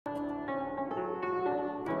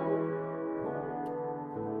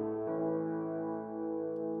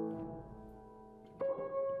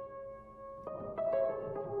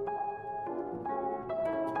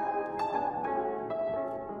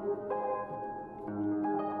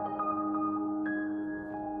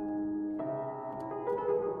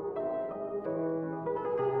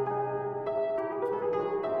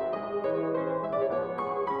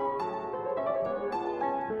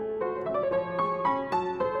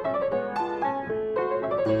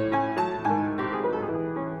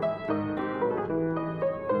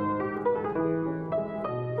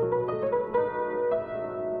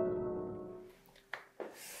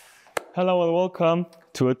Hello and welcome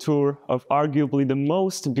to a tour of arguably the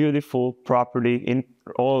most beautiful property in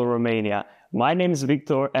all Romania. My name is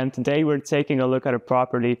Victor and today we're taking a look at a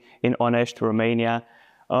property in Onesti, Romania.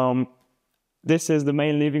 This is the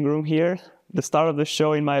main living room here. The star of the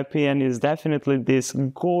show, in my opinion, is definitely this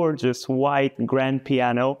gorgeous white grand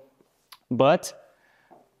piano. But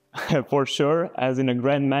for sure, as in a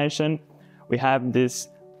grand mansion, we have this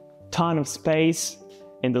ton of space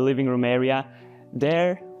in the living room area.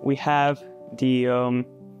 There we have the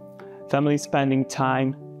family spending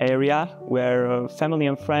time area where family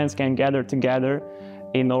and friends can gather together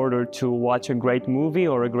in order to watch a great movie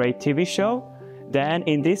or a great TV show. Then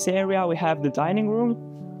in this area we have the dining room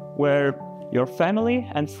where your family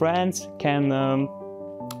and friends can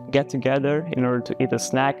get together in order to eat a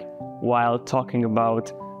snack while talking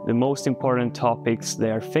about the most important topics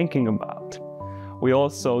they're thinking about. We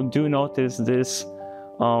also do notice this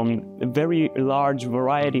very large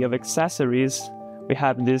variety of accessories. We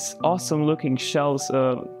have this awesome looking shelves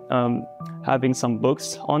having some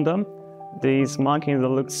books on them. These monkeys that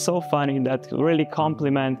look so funny that really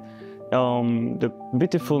complement the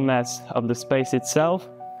beautifulness of the space itself.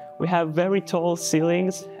 We have very tall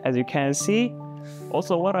ceilings, as you can see.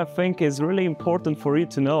 Also, what I think is really important for you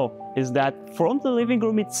to know is that from the living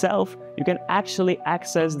room itself, you can actually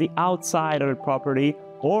access the outside of the property,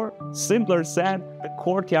 or simpler said, the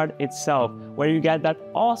courtyard itself, where you get that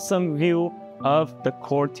awesome view of the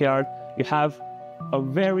courtyard. You have a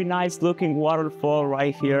very nice looking waterfall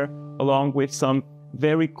right here, along with some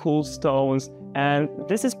very cool stones. And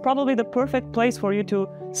this is probably the perfect place for you to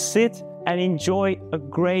sit and enjoy a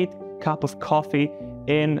great cup of coffee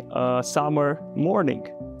in a summer morning.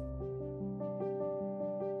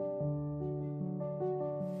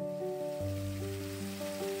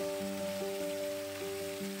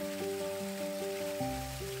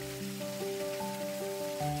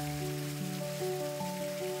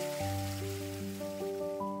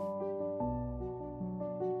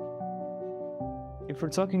 If we're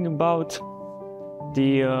talking about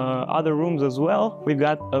the other rooms as well, we've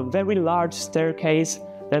got a very large staircase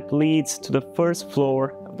that leads to the first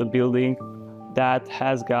floor of the building that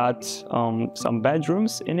has got some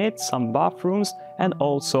bedrooms in it, some bathrooms, and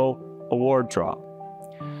also a wardrobe.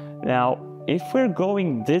 Now, if we're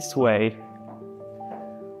going this way,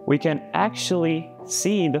 we can actually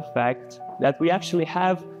see the fact that we actually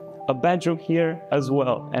have a bedroom here as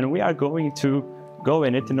well, and we are going to go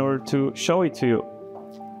in it in order to show it to you.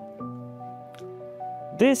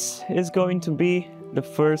 This is going to be the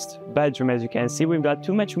first bedroom. As you can see, we've got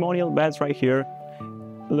two matrimonial beds right here.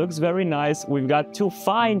 Looks very nice. We've got two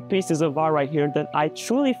fine pieces of art right here that I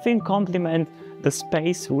truly think complement the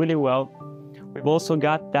space really well. We've also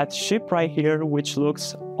got that ship right here, which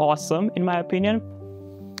looks awesome in my opinion.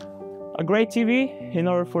 A great TV in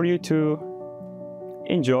order for you to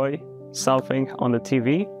enjoy something on the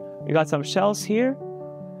TV. We got some shelves here.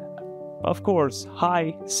 Of course,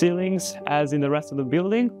 high ceilings as in the rest of the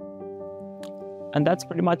building. And that's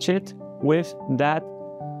pretty much it with that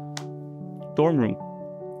dorm room.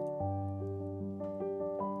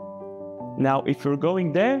 Now, if you're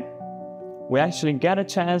going there, we actually get a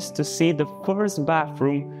chance to see the first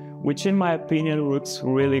bathroom, which in my opinion looks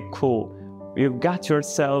really cool. You've got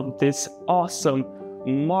yourself this awesome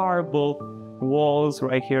marble walls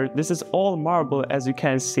right here. This is all marble, as you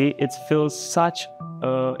can see. It feels such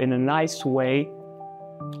in a nice way.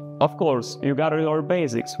 Of course, you got your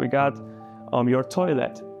basics. We got your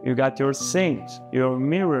toilet, you got your sinks, your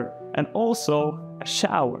mirror, and also a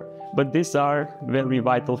shower. But these are very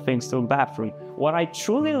vital things to a bathroom. What I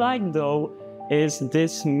truly like though is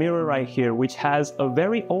this mirror right here, which has a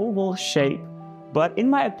very oval shape, but in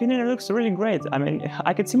my opinion it looks really great. I mean,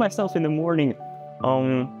 I could see myself in the morning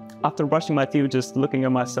after brushing my teeth, just looking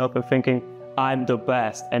at myself and thinking, I'm the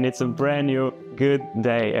best, and it's a brand new good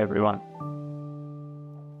day, everyone.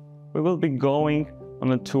 We will be going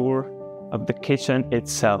on a tour of the kitchen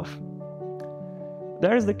itself.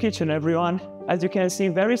 There's the kitchen, everyone. As you can see,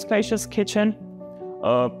 very spacious kitchen.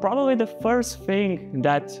 Probably the first thing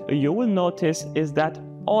that you will notice is that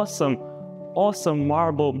awesome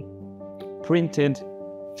marble printed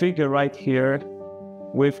figure right here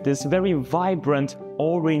with this very vibrant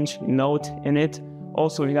orange note in it.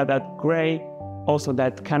 Also, you got that gray, also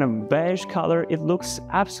that kind of beige color. It looks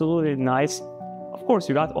absolutely nice. Of course,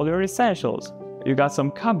 you got all your essentials. You got some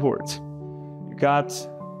cupboards. You got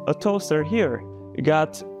a toaster here. You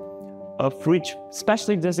got a fridge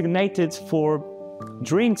specially designated for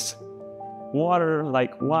drinks, water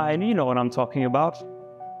like wine, you know what I'm talking about.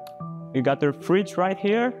 You got their fridge right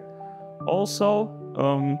here. Also,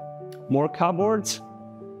 more cupboards,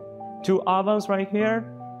 two ovens right here,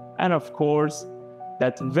 and of course,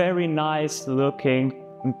 that very nice looking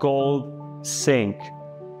gold sink.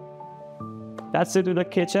 That's it with the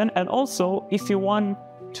kitchen. And also, if you want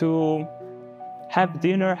to have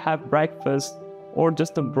dinner, have breakfast, or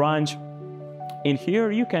just a brunch in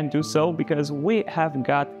here, you can do so, because we have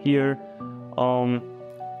got here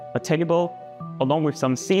a table along with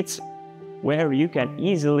some seats where you can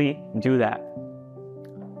easily do that.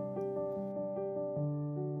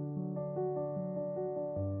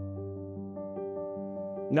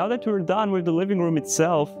 Now that we're done with the living room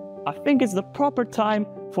itself, I think it's the proper time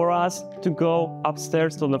for us to go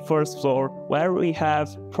upstairs to the first floor, where we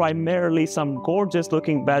have primarily some gorgeous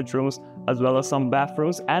looking bedrooms, as well as some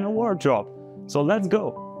bathrooms and a wardrobe. So let's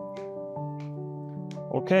go.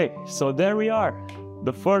 Okay, so there we are,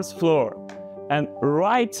 the first floor. And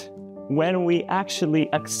right when we actually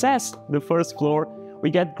access the first floor, we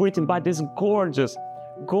get greeted by these gorgeous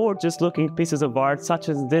looking pieces of art, such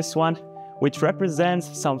as this one, which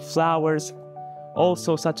represents some flowers.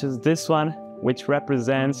 Also such as this one, which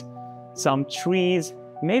represents some trees,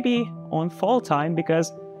 maybe on fall time,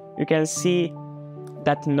 because you can see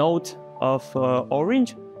that note of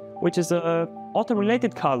orange, which is a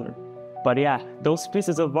autumn-related color. But yeah, those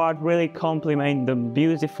pieces of art really complement the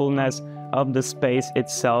beautifulness of the space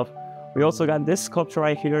itself. We also got this sculpture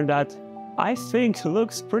right here that I think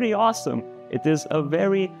looks pretty awesome. It is a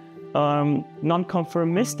very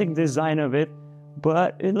non-conformistic design of it,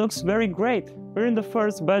 but it looks very great. We're in the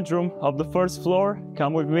first bedroom of the first floor.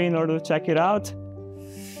 Come with me in order to check it out.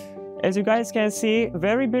 As you guys can see,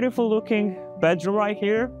 very beautiful looking bedroom right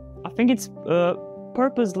here. I think it's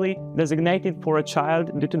purposely designated for a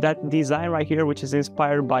child due to that design right here, which is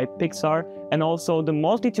inspired by Pixar, and also the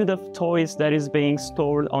multitude of toys that is being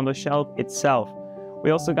stored on the shelf itself.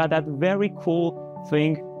 We also got that very cool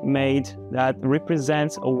thing made that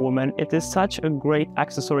represents a woman. It is such a great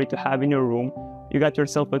accessory to have in your room. You got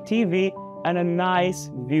yourself a TV and a nice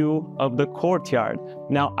view of the courtyard.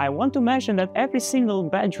 Now, I want to mention that every single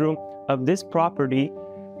bedroom of this property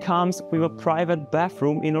comes with a private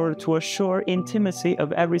bathroom in order to assure intimacy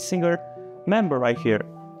of every single member right here.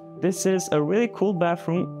 This is a really cool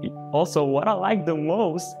bathroom. Also, what I like the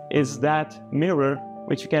most is that mirror,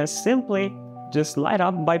 which you can simply just light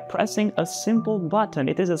up by pressing a simple button.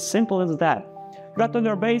 It is as simple as that. You got all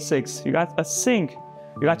your basics. You got a sink.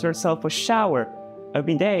 You got yourself a shower, a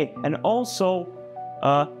bidet, and also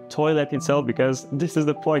a toilet itself, because this is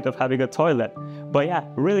the point of having a toilet. But yeah,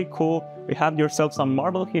 really cool. We have yourself some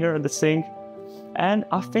marble here at the sink, and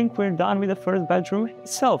I think we're done with the first bedroom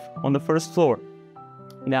itself on the first floor.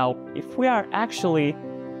 Now, if we are actually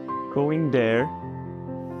going there,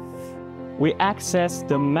 we access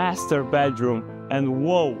the master bedroom, and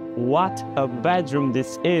whoa, what a bedroom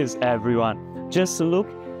this is, everyone. Just look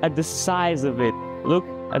at the size of it. Look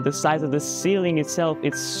at the size of the ceiling itself.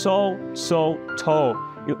 It's so tall.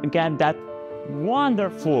 You get that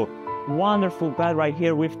wonderful bed right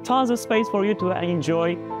here with tons of space for you to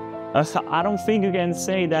enjoy. I don't think you can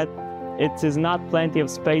say that it is not plenty of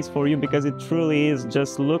space for you, because it truly is.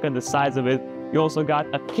 Just look at the size of it. You also got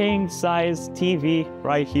a king size TV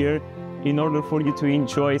right here in order for you to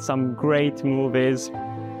enjoy some great movies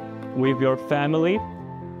with your family.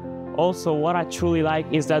 Also, what I truly like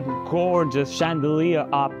is that gorgeous chandelier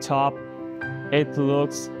up top. It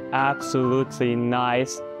looks absolutely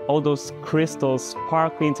nice. All those crystals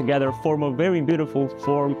sparkling together form a very beautiful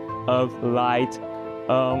form of light.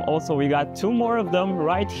 Also, we got two more of them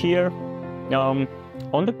right here on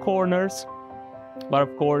the corners. But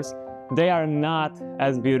of course, they are not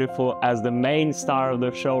as beautiful as the main star of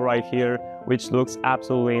the show right here, which looks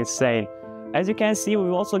absolutely insane. As you can see,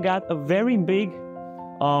 we've also got a very big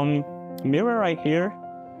mirror right here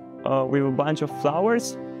with a bunch of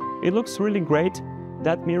flowers. It looks really great.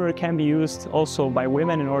 That mirror can be used also by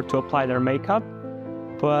women in order to apply their makeup,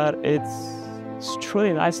 but it's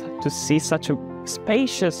truly nice to see such a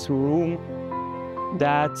spacious room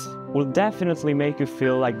that will definitely make you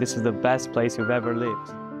feel like this is the best place you've ever lived.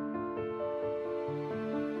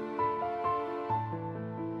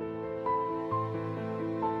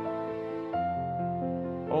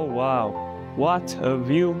 Oh wow. What a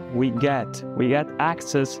view we get. We get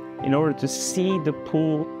access in order to see the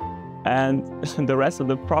pool and the rest of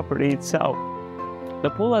the property itself. The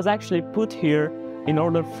pool is actually put here in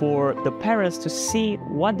order for the parents to see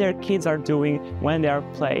what their kids are doing when they are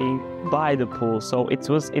playing by the pool. So it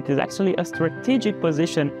is actually a strategic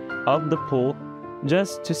position of the pool,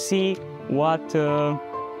 just to see what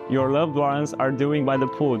your loved ones are doing by the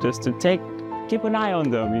pool, just to keep an eye on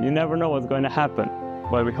them. You never know what's going to happen,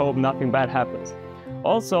 but we hope nothing bad happens.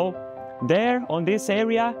 Also, there on this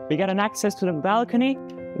area, we got an access to the balcony,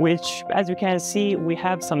 which, as you can see, we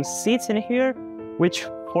have some seats in here, which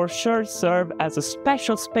for sure serve as a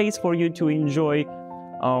special space for you to enjoy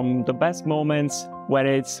the best moments when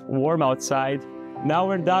it's warm outside. Now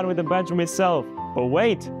we're done with the bedroom itself. But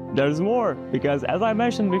wait, there's more, because as I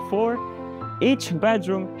mentioned before, each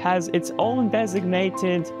bedroom has its own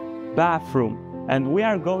designated bathroom, and we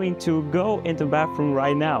are going to go into bathroom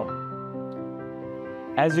right now.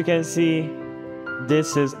 As you can see,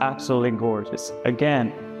 this is absolutely gorgeous.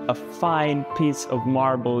 Again, a fine piece of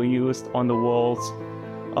marble used on the walls.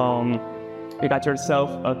 You got yourself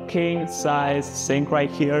a king-size sink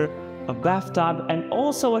right here, a bathtub, and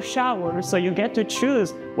also a shower, so you get to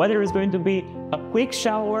choose whether it's going to be a quick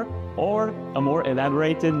shower or a more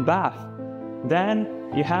elaborated bath.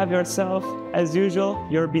 Then you have yourself, as usual,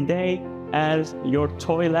 your bidet and your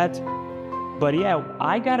toilet. But yeah,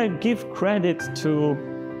 I gotta give credit to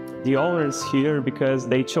the owners here because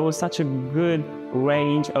they chose such a good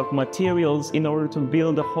range of materials in order to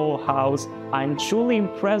build the whole house. I'm truly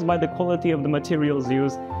impressed by the quality of the materials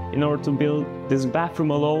used in order to build this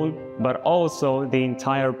bathroom alone, but also the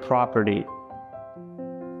entire property.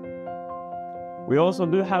 We also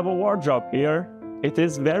do have a wardrobe here. It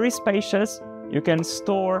is very spacious. You can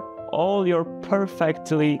store all your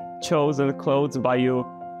perfectly chosen clothes by you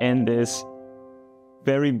in this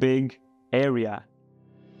very big area.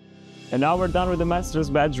 And now we're done with the master's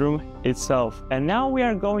bedroom itself. And now we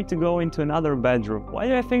are going to go into another bedroom. Why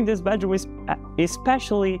do I think this bedroom is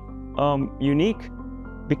especially unique?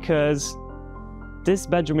 Because this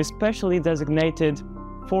bedroom is specially designated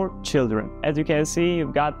for children. As you can see,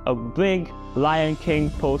 you've got a big Lion King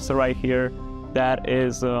poster right here that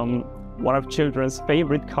is one of children's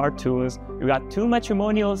favorite cartoons. You've got two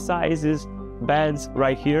matrimonial sizes beds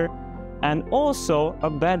right here, and also a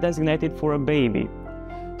bed designated for a baby.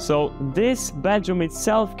 So this bedroom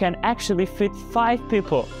itself can actually fit 5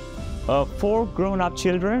 people, 4 grown-up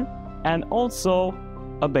children and also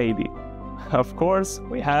a baby. Of course,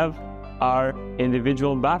 we have our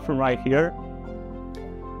individual bathroom right here,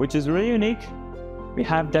 which is really unique. We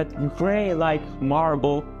have that gray-like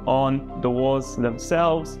marble on the walls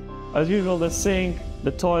themselves. As usual, the sink,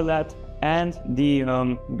 the toilet, and the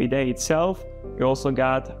bidet itself. We also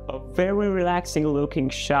got a very relaxing looking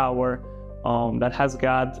shower that has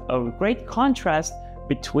got a great contrast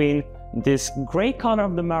between this gray color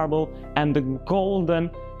of the marble and the golden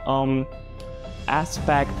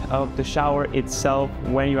aspect of the shower itself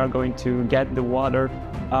when you are going to get the water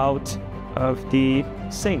out of the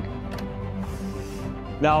sink.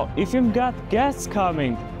 Now, if you've got guests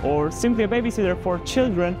coming or simply a babysitter for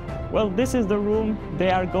children, well, this is the room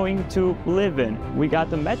they are going to live in. We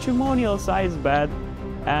got a matrimonial sized bed,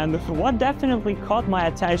 and what definitely caught my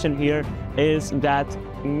attention here is that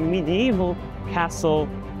medieval castle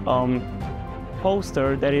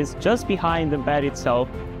poster that is just behind the bed itself.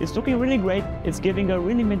 It's looking really great. It's giving a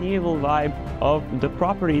really medieval vibe of the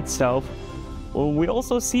property itself. We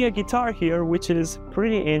also see a guitar here, which is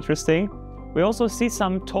pretty interesting. We also see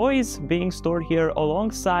some toys being stored here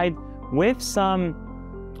alongside with some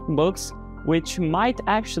books, which might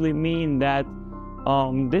actually mean that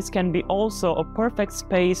this can be also a perfect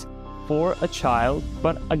space for a child.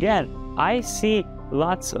 But again, I see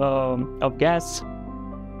lots of guests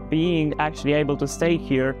being actually able to stay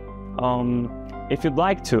here if you'd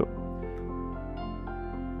like to.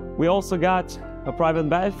 We also got a private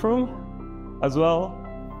bathroom as well.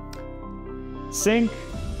 Sink,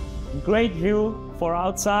 great view for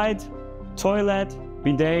outside, toilet,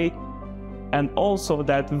 bidet, and also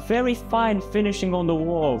that very fine finishing on the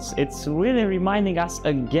walls. It's really reminding us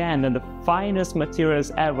again that the finest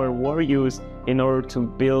materials ever were used in order to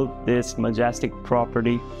build this majestic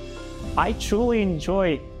property. I truly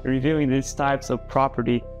enjoy reviewing these types of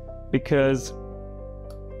property because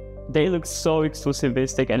they look so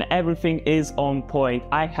exclusivistic and everything is on point.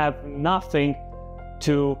 I have nothing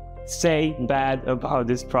to say bad about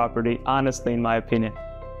this property, honestly, in my opinion.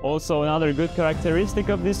 Also, another good characteristic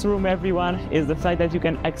of this room, everyone, is the fact that you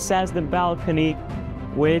can access the balcony,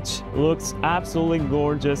 which looks absolutely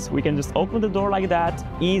gorgeous. We can just open the door like that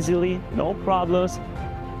easily, no problems,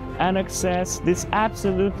 and access this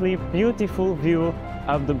absolutely beautiful view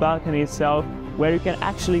of the balcony itself, where you can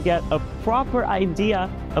actually get a proper idea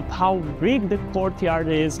of how big the courtyard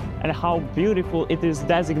is and how beautiful it is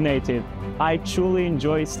designated. I truly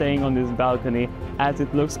enjoy staying on this balcony as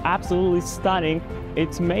it looks absolutely stunning.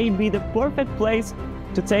 It may be the perfect place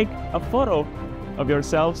to take a photo of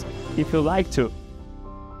yourselves if you like to.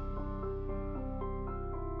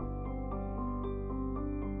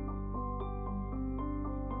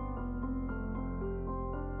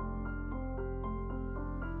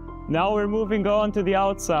 Now we're moving on to the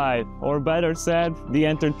outside, or better said, the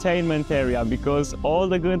entertainment area, because all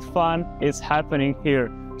the good fun is happening here.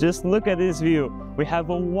 Just look at this view. We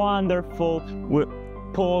have a wonderful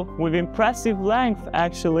pool with impressive length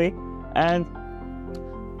actually, and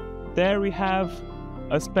there we have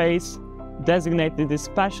a space designated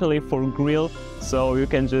especially for grill, so you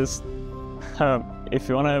can just, if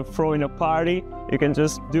you want to throw in a party, you can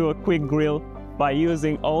just do a quick grill by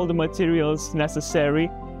using all the materials necessary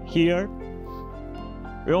here.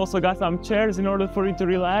 We also got some chairs in order for you to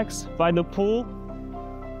relax by the pool.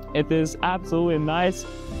 It is absolutely nice.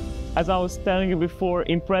 As I was telling you before,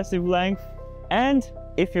 impressive length. And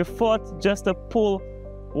if you thought just a pool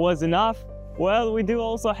was enough, well, we do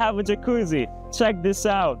also have a jacuzzi. Check this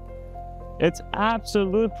out. It's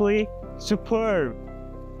absolutely superb.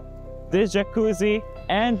 This jacuzzi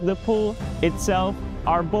and the pool itself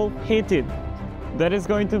are both heated. That is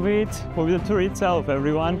going to be it with the tour itself,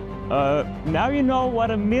 everyone. Now you know what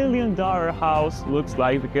 $1 million house looks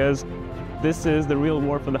like, because this is the real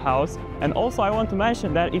worth of the house. And also I want to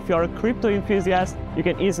mention that if you're a crypto enthusiast, you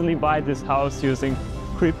can easily buy this house using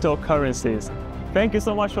cryptocurrencies. Thank you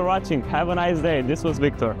so much for watching. Have a nice day. This was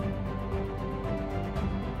Victor.